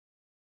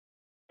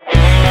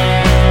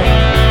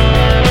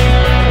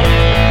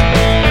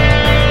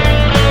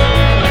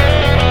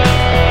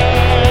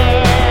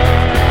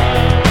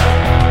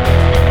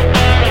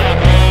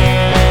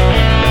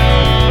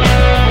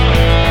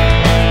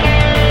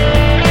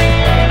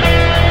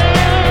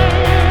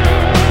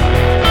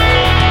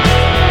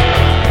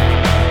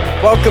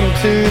welcome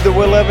to the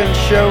Will Evans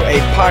Show, a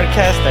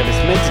podcast that is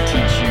meant to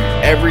teach you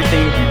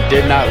everything you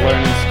did not learn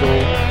in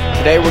school.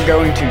 Today we're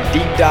going to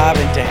deep dive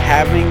into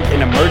having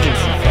an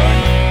emergency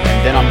fund,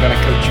 and then I'm going to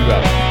coach you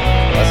up.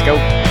 Let's go.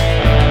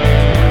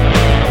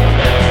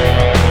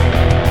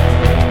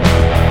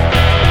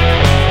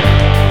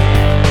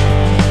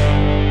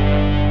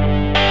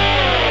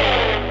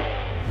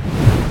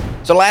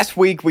 So last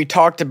week we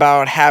talked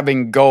about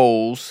having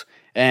goals.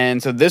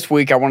 And so this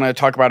week I want to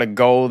talk about a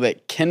goal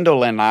that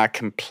Kendall and I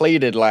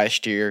completed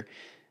last year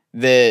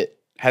that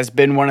has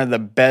been one of the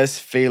best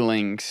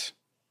feelings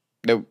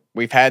that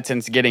we've had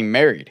since getting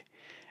married.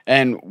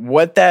 And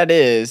what that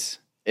is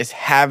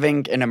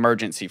having an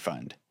emergency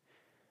fund.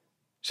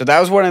 So that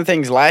was one of the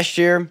things last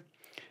year.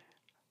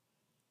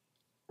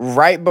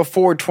 Right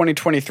before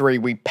 2023,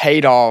 we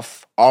paid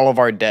off all of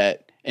our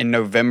debt in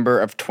November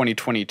of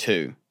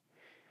 2022.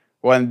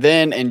 Well, and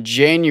then in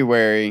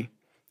January,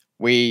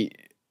 we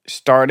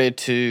started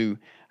to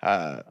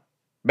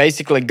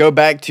basically go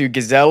back to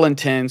Gazelle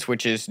Intense,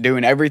 which is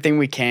doing everything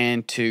we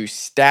can to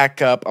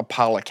stack up a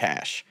pile of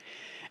cash.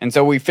 And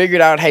so we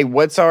figured out, hey,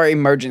 what's our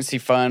emergency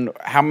fund?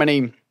 How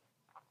many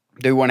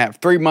do we want to have?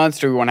 3 months?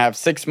 Do we want to have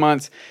 6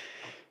 months?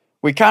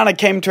 We kind of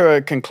came to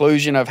a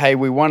conclusion of, hey,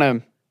 we want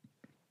to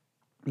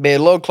be a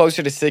little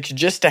closer to 6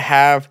 just to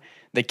have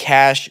the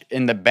cash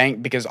in the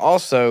bank, because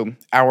also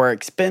our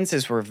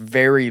expenses were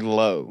very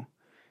low.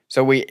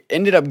 So we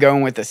ended up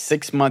going with a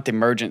 6-month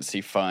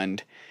emergency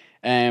fund.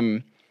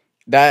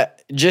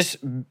 That just,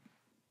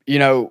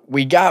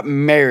 we got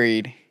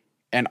married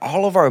and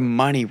all of our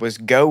money was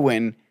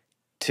going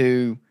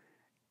to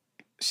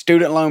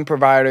student loan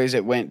providers.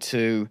 It went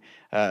to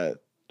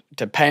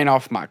paying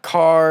off my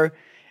car.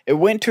 It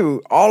went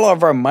to, all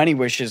of our money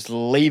was just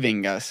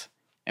leaving us.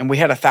 And we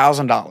had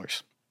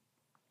 $1,000.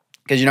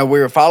 Because, we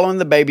were following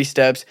the baby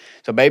steps.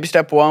 So baby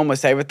step 1 was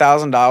save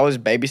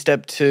 $1,000. Baby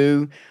step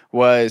 2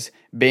 was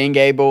being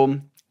able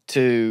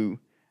to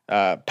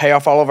pay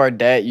off all of our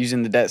debt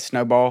using the debt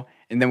snowball.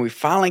 And then we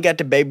finally got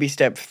to baby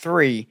step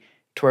 3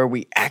 to where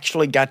we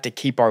actually got to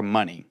keep our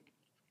money.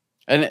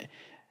 And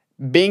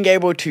being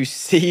able to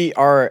see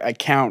our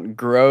account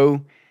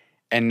grow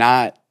and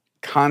not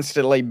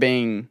constantly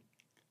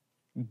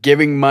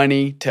giving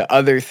money to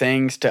other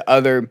things, to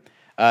other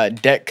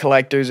debt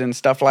collectors and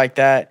stuff like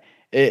that,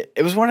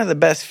 it was one of the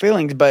best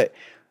feelings. But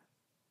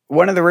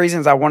one of the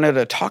reasons I wanted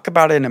to talk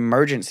about an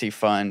emergency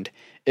fund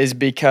is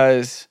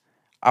because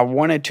I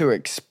wanted to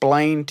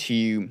explain to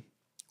you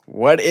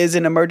what is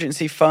an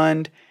emergency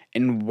fund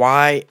and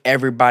why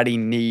everybody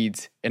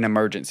needs an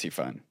emergency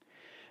fund.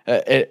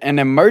 An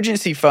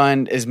emergency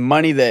fund is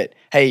money that,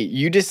 hey,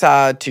 you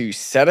decide to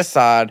set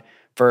aside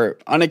for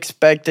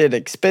unexpected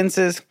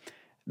expenses.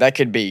 That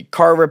could be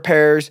car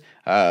repairs,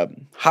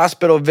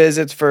 hospital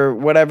visits for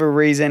whatever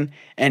reason,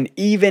 and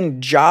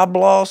even job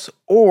loss,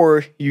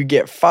 or you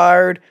get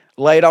fired,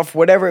 laid off,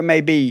 whatever it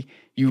may be,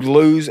 you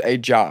lose a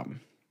job.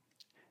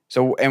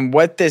 So, and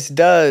what this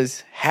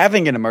does,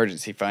 having an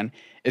emergency fund,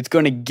 it's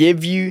going to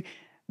give you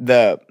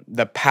the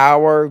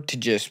power to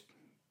just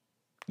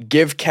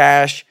give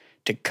cash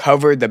to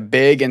cover the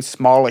big and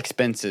small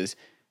expenses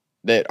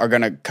that are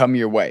going to come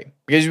your way.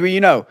 Because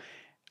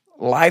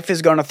life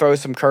is going to throw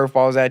some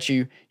curveballs at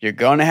you. You're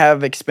going to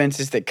have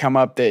expenses that come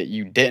up that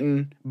you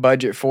didn't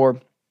budget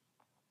for.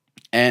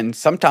 And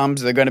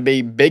sometimes they're going to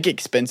be big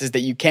expenses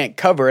that you can't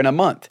cover in a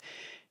month.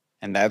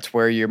 And that's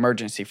where your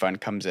emergency fund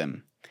comes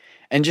in.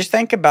 And just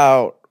think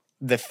about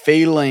the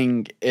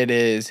feeling it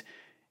is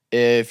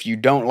if you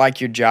don't like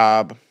your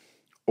job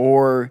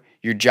or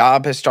your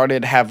job has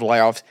started to have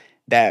layoffs,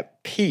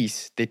 that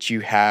peace that you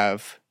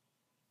have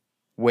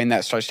when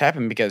that starts to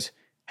happen, because,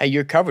 hey,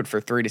 you're covered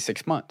for 3 to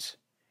 6 months.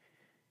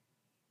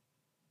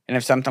 And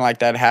if something like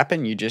that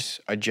happened, you just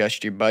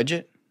adjust your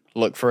budget,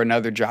 look for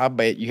another job,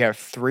 but you have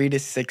 3 to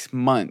 6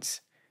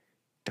 months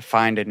to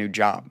find a new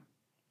job.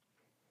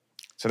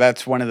 So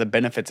that's one of the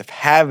benefits of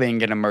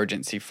having an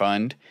emergency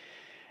fund.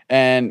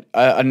 And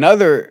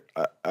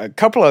a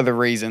couple other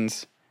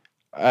reasons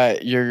I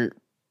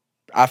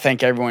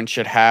think everyone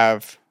should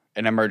have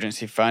an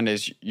emergency fund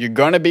is you're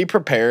going to be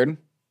prepared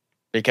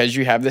because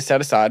you have this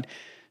set aside.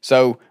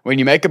 So when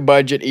you make a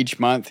budget each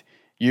month,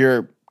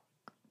 you're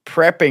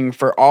prepping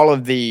for all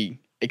of the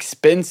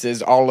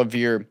expenses, all of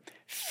your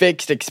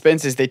fixed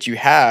expenses that you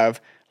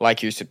have,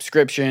 like your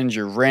subscriptions,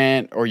 your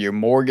rent, or your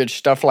mortgage,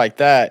 stuff like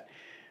that.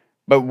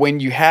 But when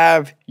you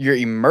have your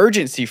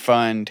emergency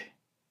fund,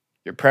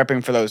 you're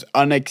prepping for those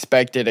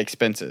unexpected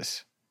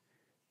expenses.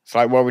 It's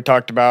like what we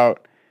talked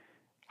about,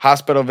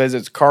 hospital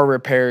visits, car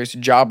repairs,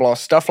 job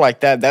loss, stuff like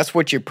that. That's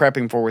what you're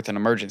prepping for with an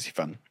emergency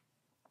fund.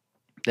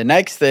 The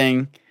next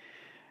thing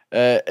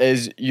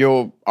is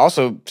you'll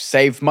also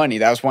save money.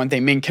 That was one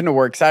thing me and Kendall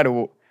were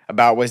excited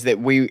about, was that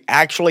we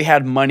actually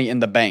had money in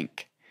the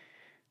bank.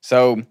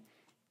 So,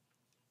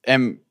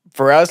 and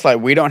for us, like,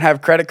 we don't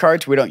have credit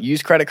cards. We don't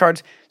use credit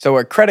cards. So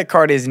a credit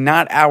card is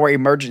not our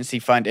emergency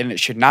fund, and it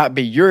should not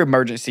be your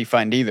emergency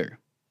fund either,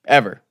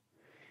 ever.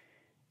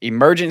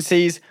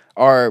 Emergencies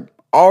are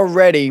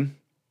already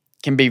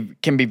can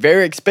be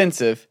very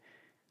expensive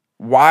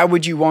why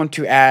would you want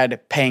to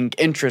add paying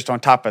interest on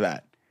top of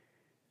that?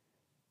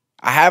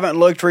 I haven't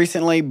looked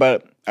recently,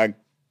 but a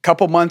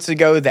couple months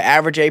ago, the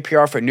average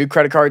APR for new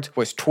credit cards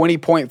was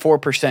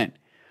 20.4%.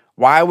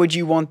 Why would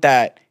you want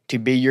that to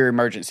be your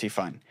emergency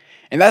fund?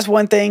 And that's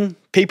one thing,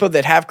 people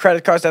that have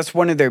credit cards, that's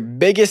one of their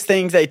biggest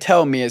things they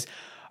tell me is,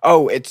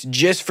 oh, it's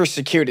just for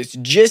security. It's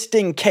just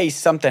in case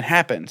something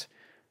happens.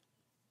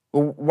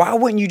 Well, why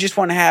wouldn't you just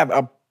want to have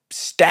a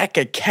stack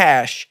of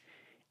cash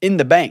in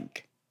the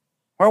bank?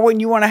 Why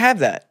wouldn't you want to have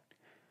that?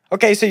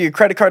 Okay, so your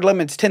credit card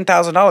limit's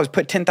 $10,000.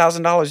 Put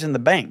 $10,000 in the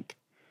bank.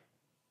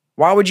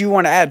 Why would you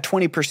want to add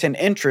 20%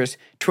 interest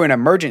to an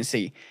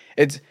emergency?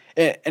 And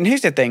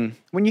here's the thing.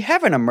 When you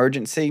have an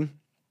emergency,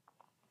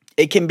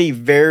 it can be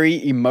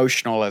very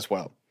emotional as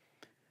well.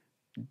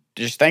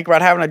 Just think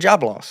about having a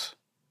job loss.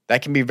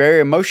 That can be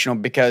very emotional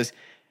because,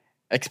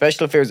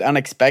 especially if it was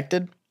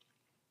unexpected,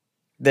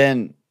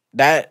 then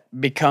that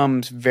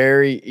becomes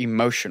very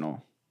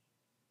emotional.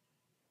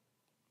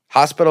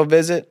 Hospital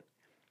visit,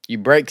 you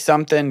break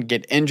something,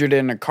 get injured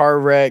in a car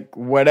wreck,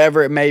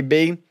 whatever it may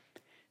be,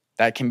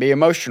 that can be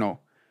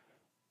emotional.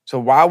 So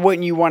why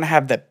wouldn't you want to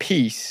have the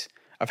peace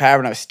of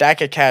having a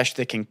stack of cash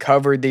that can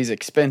cover these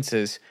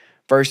expenses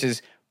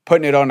versus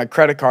putting it on a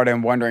credit card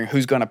and wondering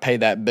who's going to pay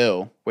that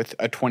bill with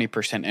a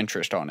 20%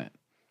 interest on it?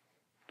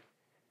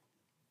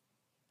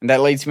 And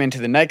that leads me into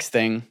the next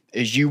thing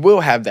is you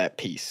will have that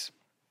peace.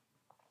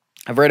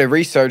 I've read a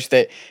research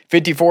that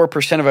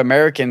 54% of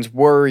Americans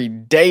worry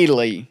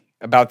daily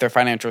about their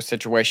financial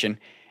situation,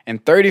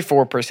 and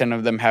 34%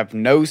 of them have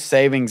no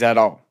savings at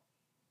all.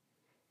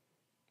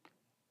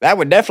 That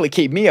would definitely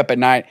keep me up at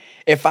night.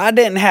 If I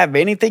didn't have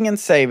anything in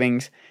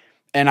savings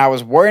and I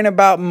was worrying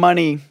about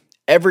money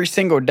every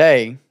single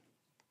day,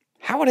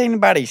 how would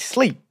anybody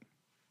sleep?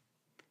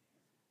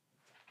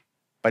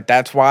 But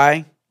that's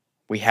why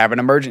we have an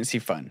emergency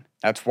fund.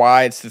 That's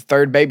why it's the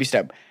third baby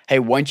step. Hey,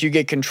 once you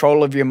get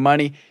control of your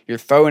money, you're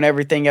throwing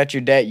everything at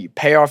your debt, you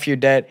pay off your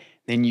debt,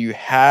 then you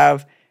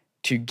have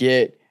to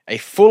get a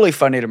fully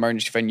funded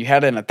emergency fund. You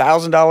had a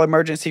 $1,000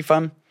 emergency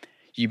fund.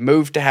 You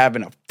move to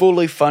having a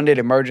fully funded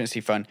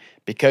emergency fund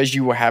because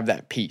you will have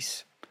that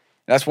peace.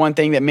 That's one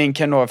thing that me and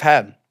Kendall have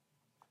had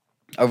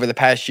over the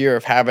past year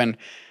of having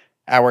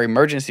our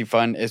emergency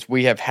fund is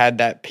we have had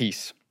that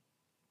peace.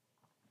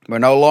 We're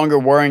no longer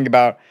worrying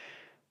about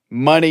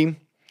money.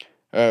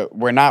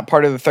 We're not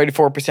part of the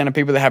 34% of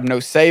people that have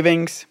no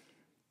savings.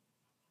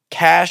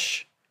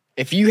 Cash,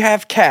 if you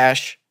have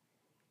cash,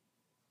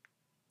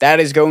 that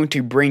is going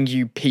to bring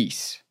you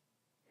peace.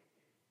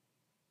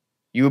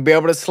 You will be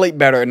able to sleep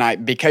better at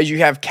night because you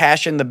have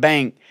cash in the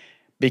bank.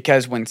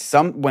 Because when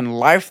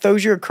life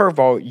throws you a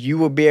curveball, you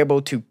will be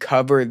able to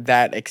cover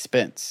that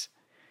expense.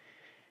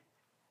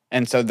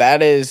 And so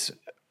those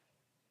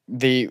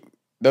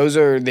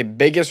are the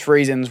biggest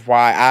reasons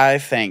why I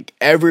think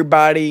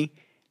everybody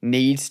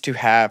needs to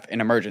have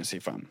an emergency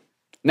fund.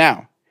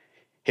 Now,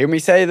 hear me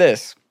say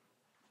this.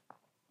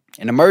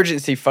 An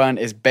emergency fund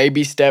is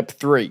baby step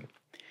 3.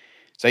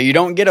 So you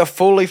don't get a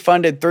fully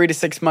funded 3 to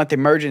 6 month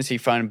emergency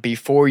fund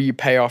before you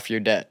pay off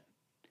your debt.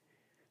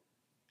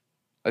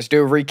 Let's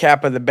do a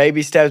recap of the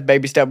baby steps.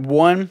 Baby step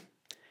 1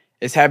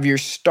 is have your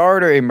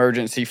starter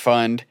emergency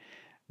fund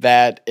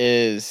that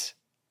is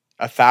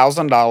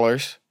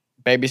 $1,000.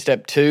 Baby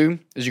step 2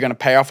 is you're going to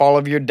pay off all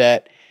of your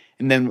debt.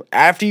 And then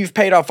after you've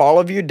paid off all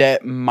of your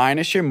debt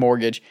minus your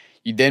mortgage,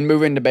 you then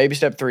move into baby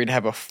step 3 to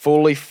have a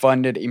fully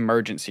funded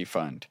emergency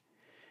fund.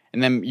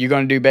 And then you're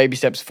going to do baby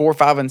steps 4,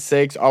 5, and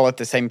 6 all at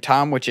the same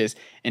time, which is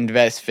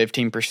invest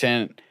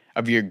 15%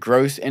 of your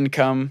gross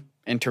income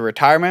into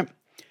retirement,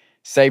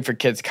 save for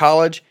kids'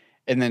 college,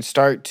 and then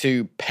start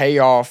to pay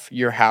off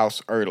your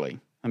house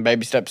early. And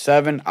baby step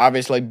 7,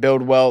 obviously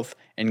build wealth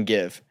and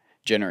give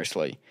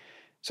generously.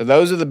 So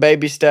those are the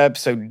baby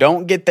steps. So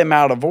don't get them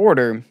out of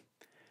order,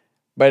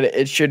 but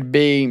it should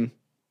be,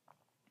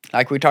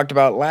 like we talked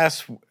about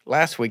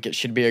last week, it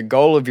should be a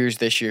goal of yours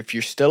this year. If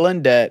you're still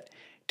in debt,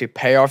 to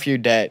pay off your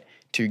debt,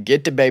 to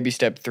get to baby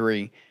step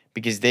 3,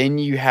 because then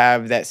you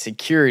have that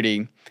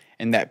security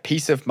and that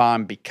peace of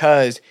mind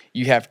because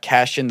you have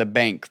cash in the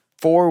bank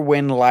for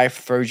when life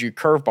throws you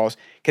curveballs.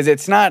 Because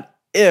it's not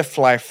if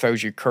life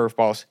throws you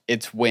curveballs,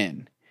 it's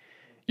when.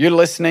 You're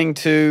listening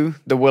to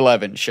The Will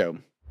Evans Show.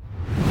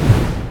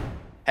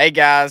 Hey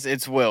guys,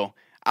 it's Will.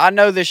 I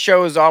know this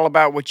show is all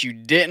about what you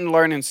didn't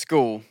learn in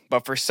school,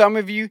 but for some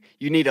of you,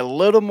 you need a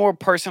little more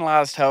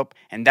personalized help,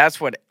 and that's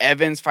what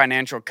Evans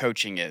Financial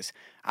Coaching is.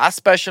 I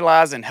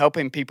specialize in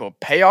helping people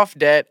pay off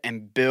debt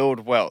and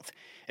build wealth.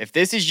 If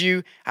this is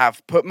you,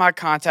 I've put my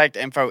contact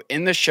info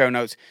in the show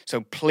notes,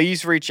 so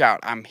please reach out.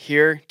 I'm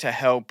here to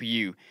help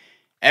you.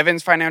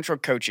 Evans Financial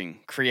Coaching,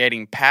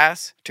 creating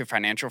paths to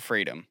financial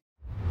freedom.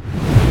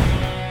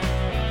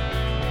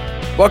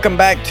 Welcome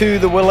back to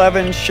the Will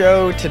Evans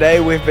Show.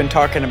 Today we've been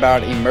talking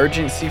about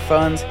emergency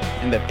funds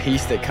and the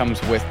peace that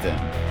comes with them.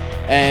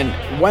 And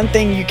one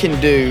thing you can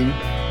do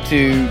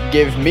to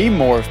give me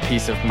more of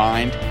peace of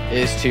mind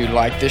is to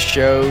like this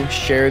show,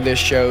 share this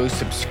show,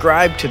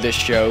 subscribe to this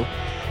show,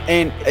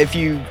 And if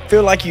you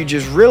feel like you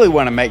just really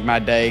want to make my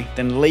day,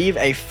 then leave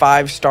a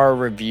 5-star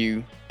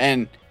review.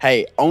 And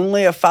hey,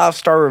 only a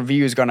 5-star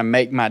review is going to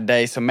make my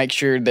day. So make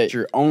sure that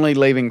you're only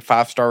leaving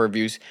 5-star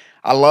reviews.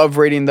 I love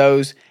reading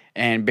those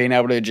and being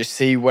able to just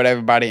see what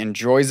everybody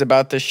enjoys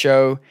about this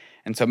show.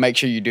 And so make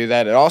sure you do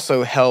that. It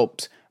also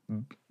helps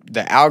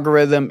the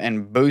algorithm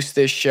and boost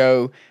this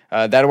show.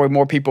 That way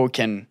more people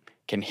can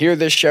hear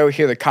this show,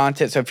 hear the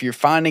content. So if you're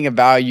finding a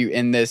value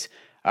in this,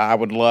 I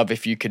would love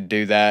if you could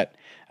do that.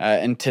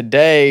 And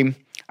today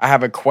I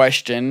have a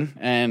question,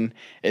 and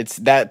it's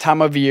that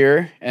time of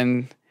year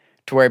and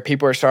to where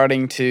people are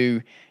starting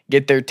to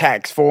get their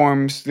tax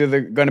forms.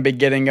 They're going to be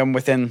getting them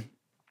within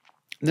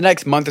the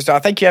next month or so. I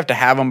think you have to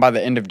have them by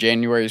the end of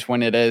January is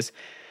when it is.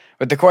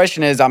 But the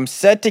question is, I'm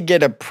set to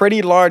get a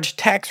pretty large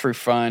tax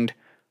refund.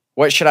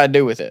 What should I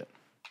do with it?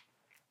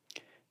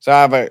 So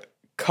I have a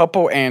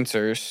couple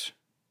answers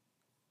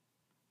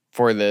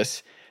for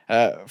this.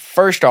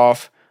 First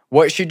off,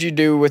 what should you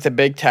do with a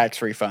big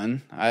tax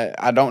refund?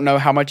 I don't know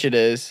how much it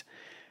is,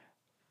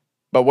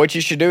 but what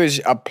you should do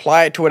is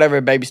apply it to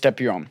whatever baby step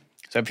you're on.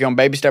 So if you're on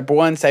baby step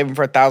 1, saving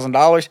for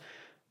 $1,000,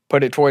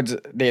 put it towards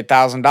the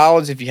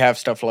 $1,000. If you have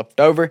stuff left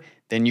over,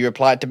 then you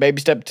apply it to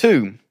baby step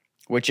 2,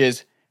 which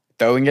is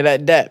throwing it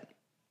at debt.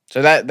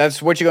 So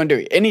that's what you're going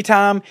to do.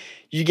 Anytime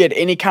you get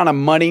any kind of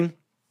money,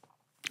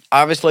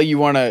 obviously you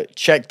want to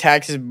check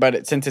taxes,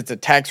 but since it's a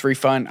tax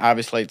refund,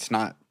 obviously it's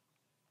not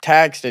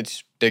taxed.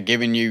 They're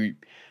giving you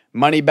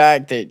money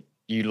back that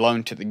you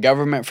loaned to the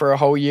government for a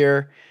whole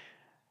year.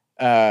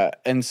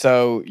 And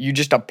so you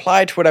just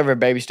apply to whatever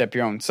baby step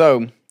you're on.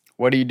 So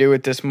what do you do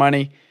with this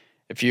money?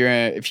 If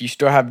you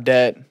still have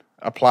debt,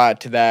 apply it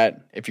to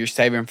that. If you're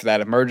saving for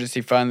that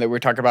emergency fund that we're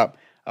talking about,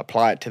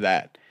 apply it to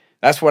that.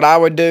 That's what I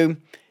would do.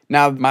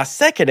 Now, my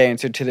second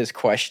answer to this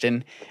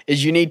question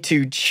is you need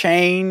to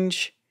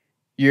change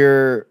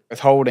your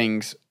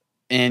withholdings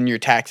in your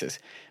taxes.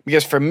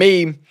 Because for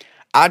me,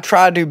 I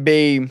try to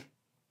be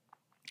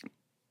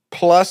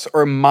plus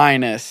or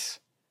minus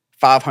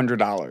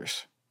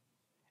 $500.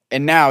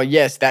 And now,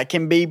 yes, that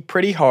can be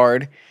pretty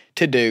hard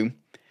to do.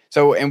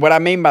 So, and what I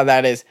mean by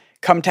that is,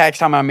 come tax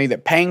time, I'm either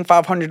paying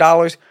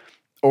 $500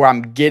 or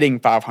I'm getting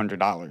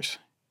 $500.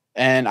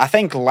 And I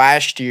think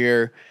last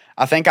year,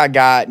 I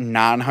got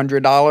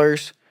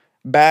 $900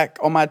 back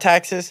on my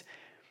taxes.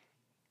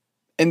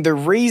 And the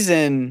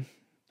reason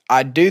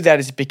I do that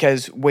is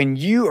because when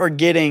you are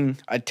getting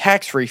a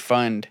tax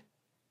refund,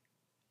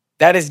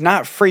 that is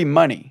not free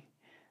money.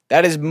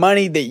 That is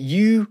money that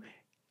you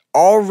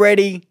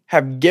already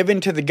have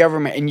given to the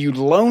government and you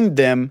loaned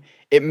them.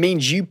 It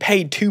means you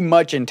paid too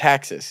much in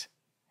taxes.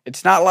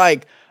 It's not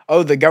like,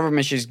 oh, the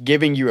government's just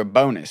giving you a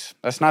bonus.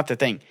 That's not the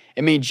thing.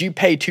 It means you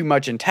pay too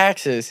much in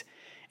taxes.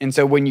 And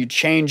so when you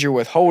change your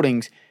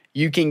withholdings,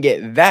 you can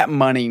get that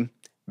money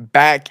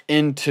back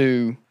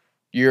into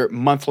your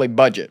monthly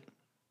budget.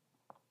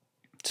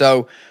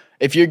 So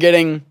if you're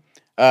getting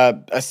a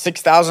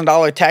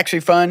 $6,000 tax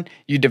refund,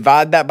 you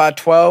divide that by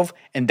 12,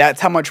 and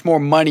that's how much more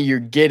money you're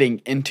getting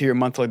into your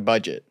monthly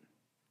budget.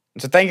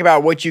 And so think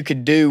about what you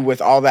could do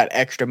with all that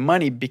extra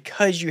money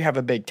because you have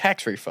a big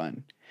tax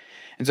refund.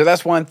 And so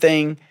that's one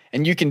thing,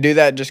 and you can do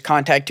that. Just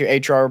contact your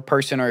HR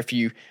person, or if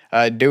you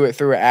do it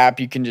through an app,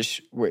 you can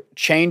just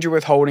change your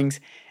withholdings.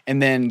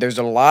 And then there's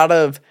a lot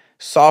of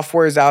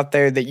softwares out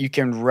there that you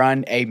can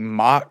run a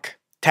mock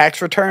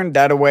tax return.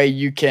 That way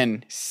you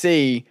can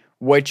see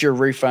what your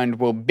refund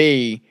will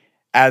be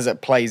as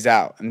it plays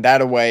out. And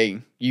that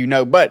way you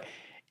know. But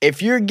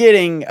if you're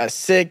getting a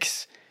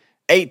 $6,000,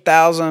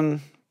 $8,000,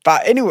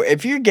 anyway,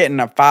 if you're getting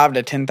a $5,000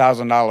 to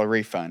 $10,000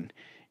 refund,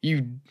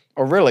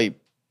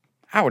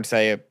 I would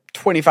say a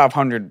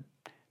 $2,500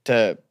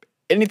 to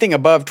anything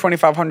above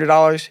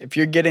 $2,500. If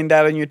you're getting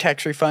that on your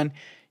tax refund,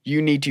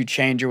 you need to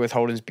change your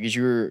withholdings because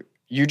you're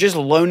just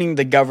loaning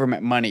the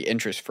government money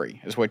interest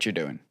free is what you're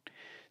doing.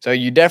 So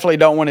you definitely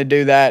don't want to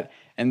do that.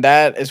 And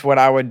that is what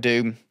I would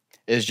do,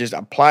 is just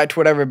apply it to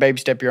whatever baby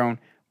step you're on.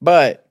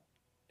 But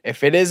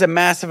if it is a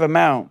massive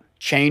amount,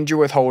 change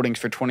your withholdings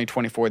for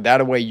 2024.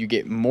 That way you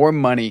get more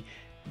money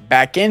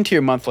back into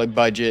your monthly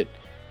budget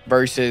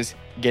versus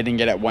getting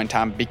it at one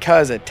time,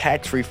 because a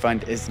tax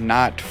refund is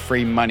not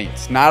free money.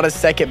 It's not a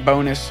second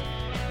bonus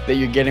that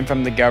you're getting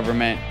from the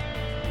government.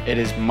 It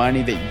is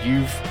money that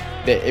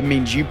it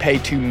means you pay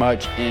too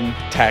much in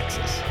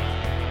taxes.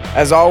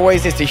 As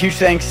always, it's a huge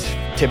thanks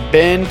to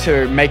Ben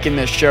for making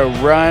this show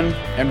run.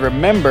 And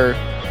remember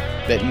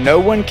that no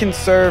one can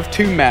serve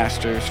two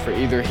masters, for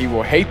either he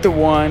will hate the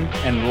one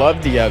and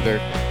love the other,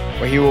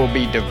 or he will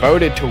be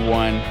devoted to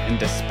one and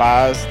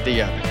despise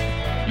the other.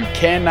 You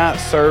cannot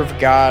serve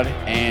God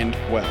and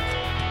wealth.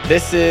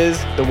 This is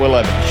The Will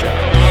Evans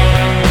Show.